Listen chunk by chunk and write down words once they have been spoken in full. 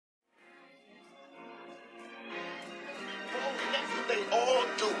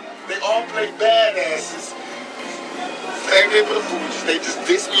play badasses. Same thing for the Fugees. They just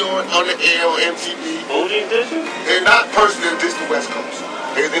diss me on the air on MTV. Fugees diss you? They're not personally diss the West Coast.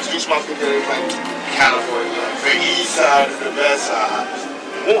 They introduce my video, they're like, California, the East Side is the best side.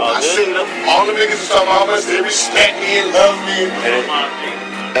 I seen them. All the niggas was talking about how much they respect me and love me.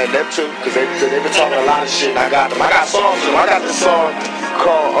 And them too, because they been talking a lot of shit and I got them. I got songs from them. I got this song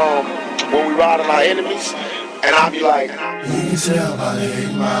called When We Ride on Our Enemies. And I'll be like, you can tell by the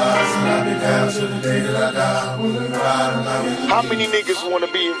 8 miles, and I'll be down to the day that I die. When we ride on our enemies. How many niggas want to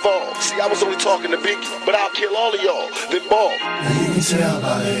be involved? See, I was only talking to Biggie, but I'll kill all of y'all. Then ball. You can tell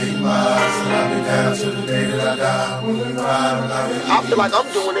by the 8 miles, and I'll be down to the day that I die. When we ride on our enemies. I feel like I'm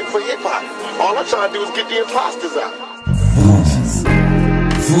doing it for hip-hop. All I'm trying to do is get the imposters out.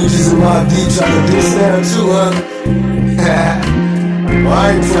 Fugees and my D trying to diss them too, huh? Well,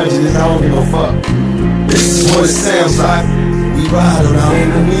 I ain't prejudiced, I don't give a fuck. This is what it sounds like. We ride on our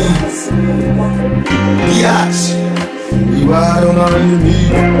enemies. Biatch. We ride on our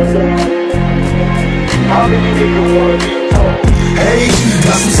enemies. How many niggas wanna be involved? Hey,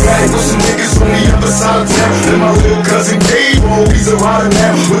 got some swag with some niggas from the other side of town. And my little cousin Dave, he's a rider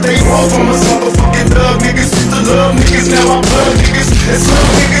now. What they want from us motherfucking thug niggas. Used to love niggas, now I plug niggas. And some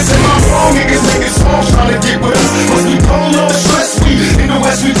niggas and my wrong niggas. Niggas wrong trying to get with us. Must be blown no stress, we in the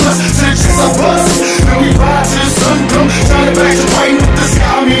West we plus. To the chicks I bust. Then we ride till the sun come. Shining back to brighten up the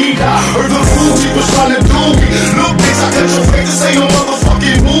sky. I mean, I heard the Fugees was trying to do me. Look bitch, I cut your face, this ain't no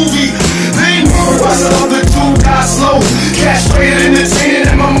motherfucking movie. They knew I said the other two die slow. Cash rated entertaining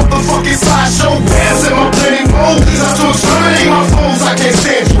at my motherfucking sideshow. Bands in my plenty mode. Time to exterminate my foes, I can't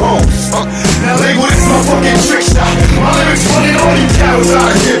stand you hoes. Now label this my fucking trick shot. My lyrics running all you cowards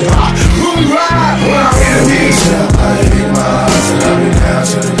out of hip-hop. When we ride on our enemies. I hate my eyes and I'll be down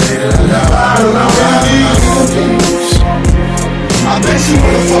to the day that I die. Ride on our enemies. I bet you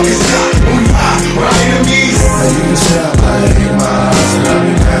motherfuckers die when we ride on our enemies. You can tell I hate my eyes and I'll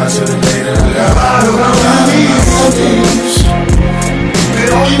be down to the day that I die. Ride on our enemies. Bet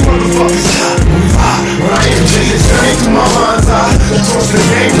all you motherfuckers die when we ride on our enemies. It's journey through my mind's eye. Across the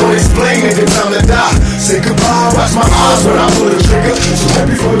game, don't explain, nigga, time to die. Say goodbye, watch my eyes when I pull the trigger. So right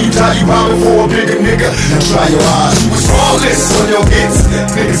before you die, you bound for a bigger nigga. Now try your eyes, you was flawless on your hits.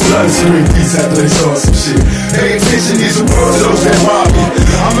 Niggas love to scream peace after they saw some shit. Pay attention, here's a word to those that rob me.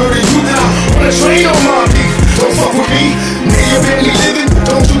 I murder you now, on a train on my beat. Don't fuck with me, nigga, you barely living.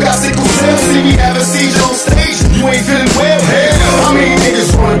 Don't you got sickle cell? See me have a seizure on stage, you ain't feeling well. Hell, how many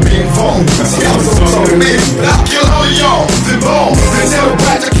niggas wanna be involved? See, I was on the big, but I'll kill all of y'all. Then ball, then tell the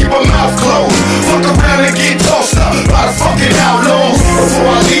brat to keep her mouth closed. Fuck around and get tossed up by the fucking outlaws. Before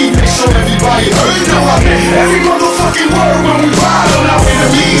I leave, make sure everybody heard. Know I meant every motherfucking word when we ride on our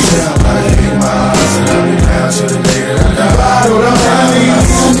enemies. I hate my eyes and I'll be down to the day that I die. Ride on our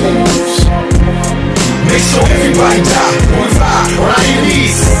enemies. Make sure everybody die when we ride on our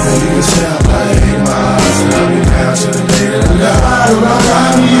enemies. You can tell I hate my eyes and I'll be down to the day that I die. Ride on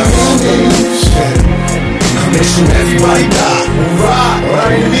our enemies. Make sure everybody die when we ride on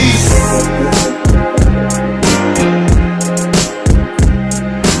our enemies.